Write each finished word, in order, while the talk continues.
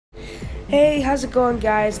Hey, how's it going,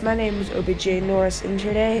 guys? My name is OBJ Norris, and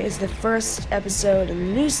today is the first episode in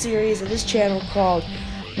a new series of this channel called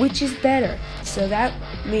Which is Better? So that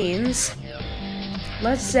means,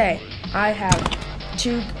 let's say I have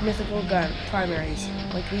two mythical gun primaries,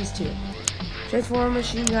 like these two. Transformer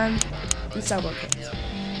machine gun and cyber kits.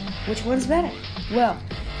 Which one's better? Well,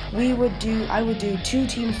 I would do two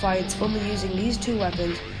team fights only using these two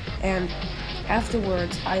weapons, and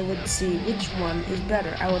afterwards, I would see which one is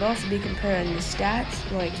better. I would also be comparing the stats,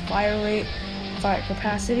 like fire rate, fire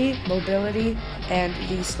capacity, mobility, and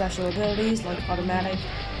the special abilities, like automatic,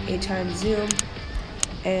 8x zoom,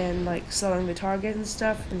 and like slowing the target and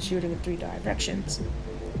stuff, and shooting in 3 directions.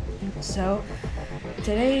 So,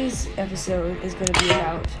 today's episode is going to be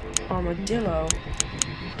about Armadillo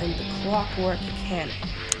and the Clockwork cannon.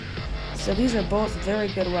 So these are both very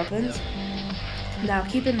good weapons. Now,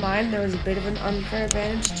 keep in mind there is a bit of an unfair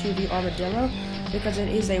advantage to the Armadillo because it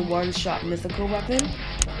is a one-shot mythical weapon,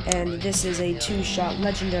 and this is a 2-shot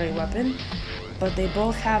legendary weapon. But they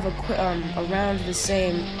both have around the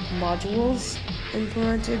same modules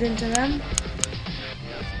implemented into them,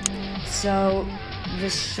 so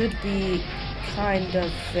this should be kind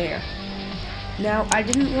of fair. Now, I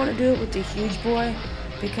didn't want to do it with the huge boy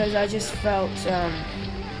because I just felt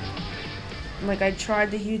like I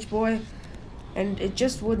tried the huge boy and it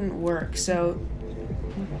just wouldn't work. So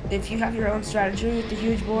if you have your own strategy with the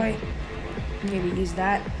huge boy, maybe use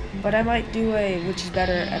that. But I might do a which is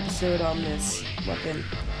better episode on this weapon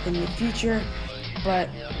in the future. But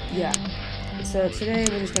yeah, so today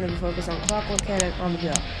we're just going to be focused on Clockwork cannon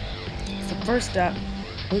Armadillo. So first up,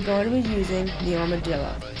 we're going to be using the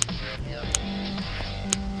Armadillo.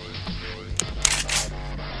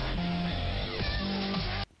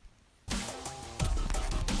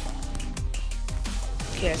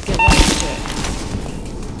 Okay, let's get right into it.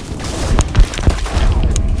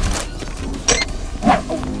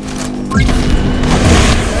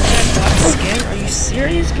 Skin? Are you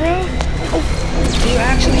serious, bro? Are you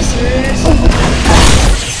actually serious?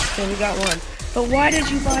 Okay, we got one. But why did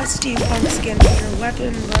you buy steampunk skin for your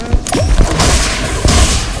weapon, bro?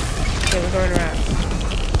 Okay, we're going around.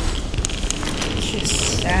 It's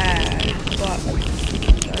just sad. But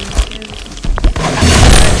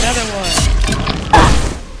another one.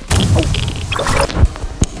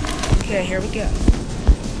 Okay, here we go.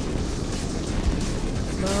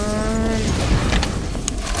 Come on.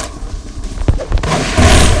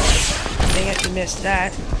 Dang it, you missed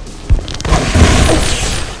that.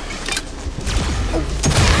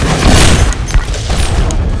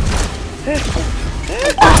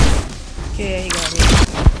 Okay, yeah, he got me.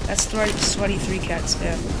 That's sweaty 3-cat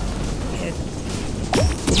spam. Hit.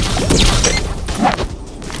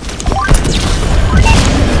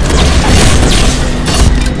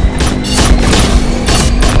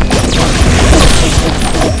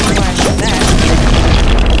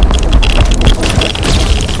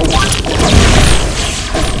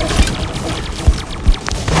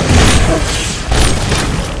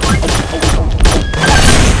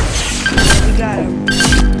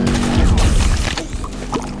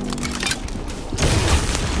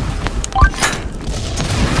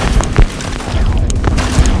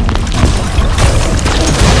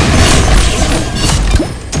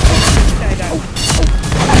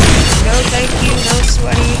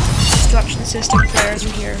 System players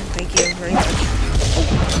in here. Thank you very much.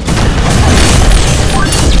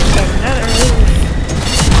 Another move.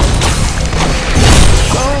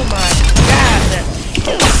 Oh my god, the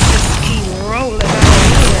kills just keep rolling on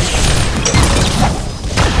in.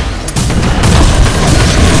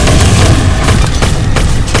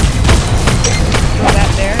 Throw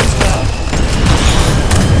that there as well.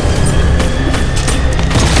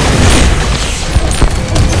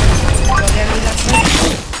 Go ahead and that first.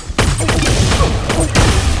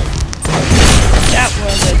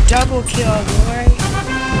 Double kill, boy.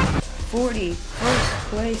 40, first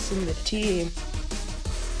place in the team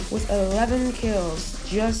with 11 kills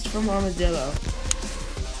just from Armadillo.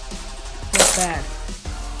 Not bad.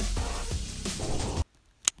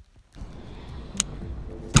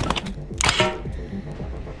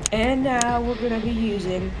 And now we're gonna be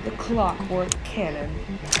using the Clockwork cannon.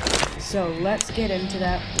 So let's get into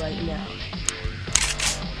that right now.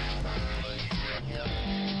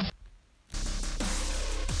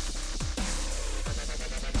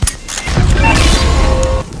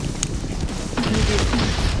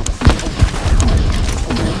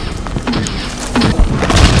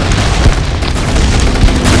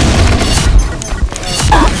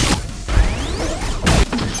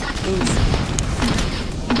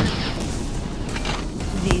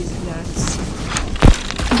 These nuts.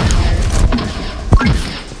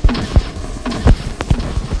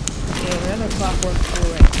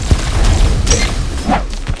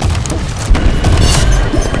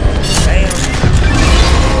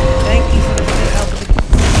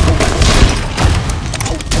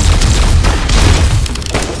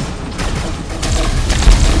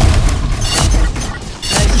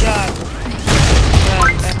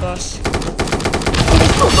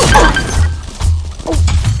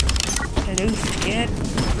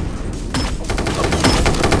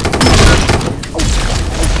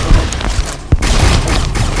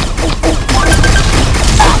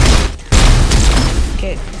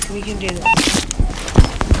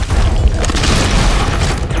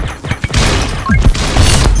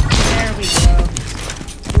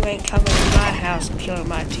 ain't coming to my house and killing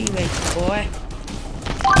my teammates, boy.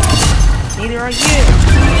 Neither are you.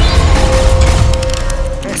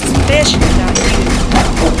 There's fish, not you.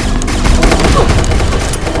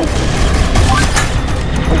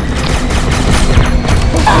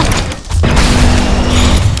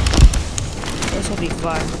 This will be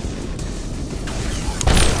fun.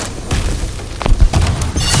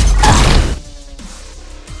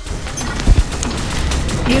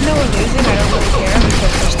 Even though we're losing, I don't really care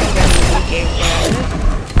because we're still getting a good game out of it.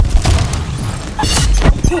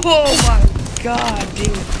 Oh my god,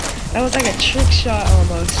 dude. That was like a trick shot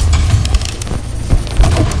almost.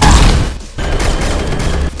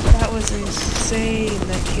 That was insane,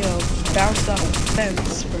 that kill. Bounced off the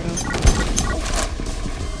fence, bro.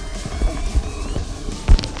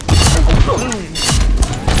 Boom.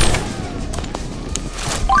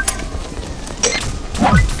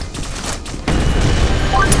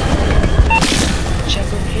 Check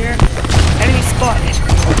over here. Enemy spotted.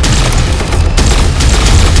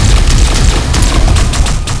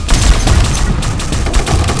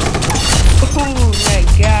 Oh my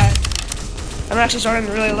god. I'm actually starting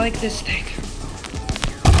to really like this thing.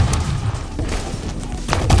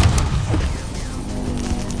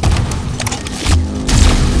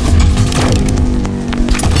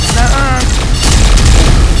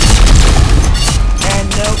 And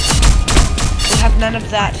nope. We have none of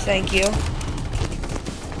that, thank you.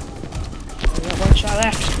 We got one shot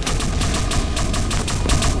left.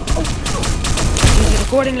 Use it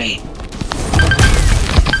accordingly.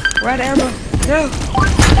 We're out of ammo. No!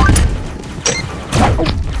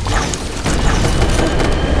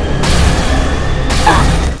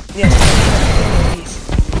 Yes.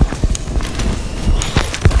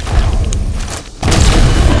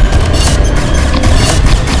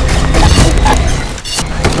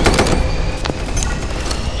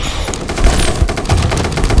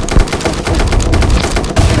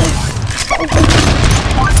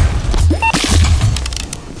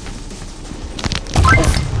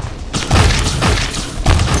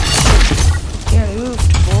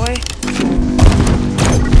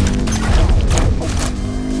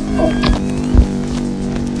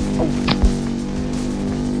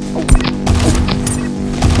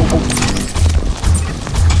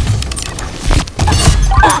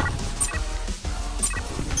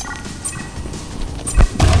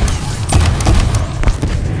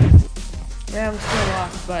 Yeah, I'm still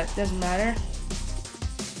off, but it doesn't matter.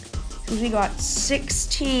 Because we got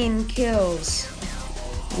 16 kills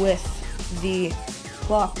with the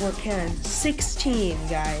Clockwork cannon. 16,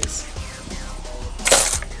 guys.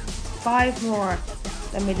 5 more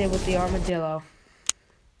than we did with the Armadillo.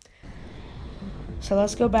 So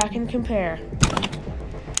let's go back and compare.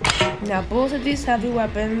 Now, both of these heavy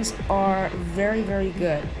weapons are very, very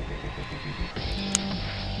good.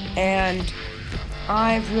 And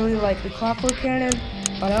I really like the Clockwork cannon,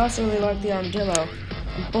 but I also really like the Armadillo.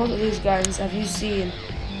 And both of these guns, have you seen,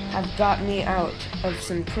 have got me out of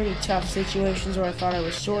some pretty tough situations where I thought I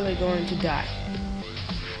was surely going to die.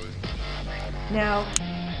 Now,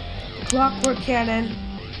 the Clockwork cannon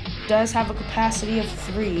does have a capacity of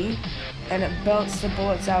 3, and it belts the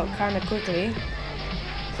bullets out kind of quickly.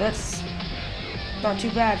 So that's not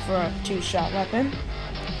too bad for a 2-shot weapon.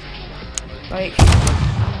 Like,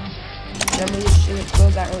 then it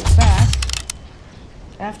goes out really fast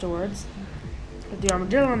afterwards. But the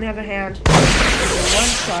Armadillo, on the other hand, is a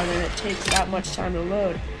 1-shot and it takes that much time to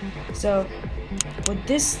load. So, what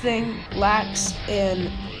this thing lacks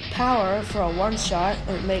in power for a 1-shot,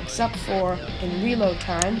 it makes up for in reload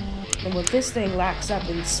time. And what this thing lacks up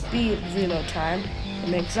in speed reload time, it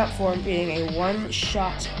makes up for in being a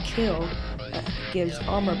 1-shot kill that gives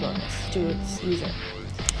armor bonus to its user.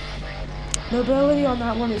 Mobility on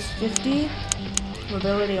that one is 50.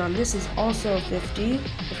 Mobility on this is also 50.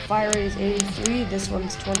 The fire rate is 83. This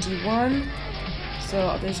one's 21.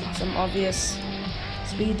 So there's some obvious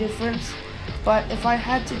speed difference. But if I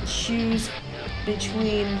had to choose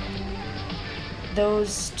between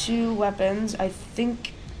those 2 weapons, I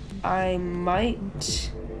think I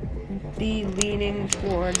might be leaning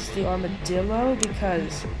towards the Armadillo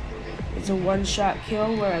because it's a 1-shot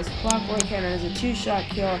kill, whereas Clockwork cannon is a 2-shot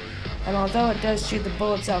kill. And although it does shoot the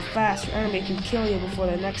bullets out fast, your enemy can kill you before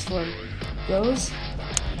the next one goes.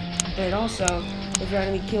 And also, if your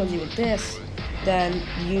enemy kills you with this, then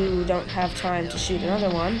you don't have time to shoot another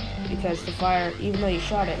one, because the fire, even though you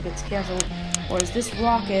shot it, gets canceled. Whereas this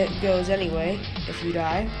rocket goes anyway, if you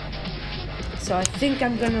die. So I think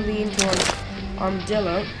I'm going to lean towards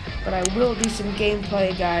Armadillo, but I will do some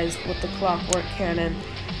gameplay, guys, with the Clockwork cannon.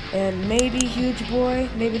 And maybe Huge Boy,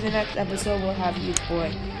 maybe the next episode will have Huge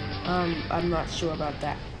Boy. I'm not sure about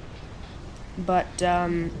that. But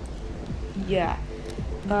yeah.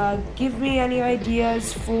 Give me any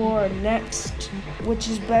ideas for next Which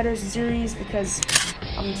is Better series, because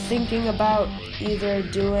I'm thinking about either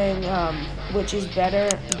doing Which is Better,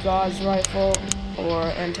 Gauze Rifle, or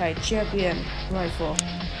Anti-Champion Rifle.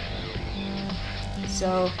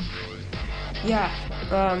 So, yeah,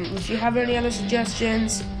 if you have any other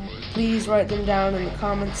suggestions, please write them down in the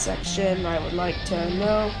comments section. I would like to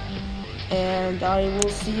know, and I will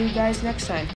see you guys next time.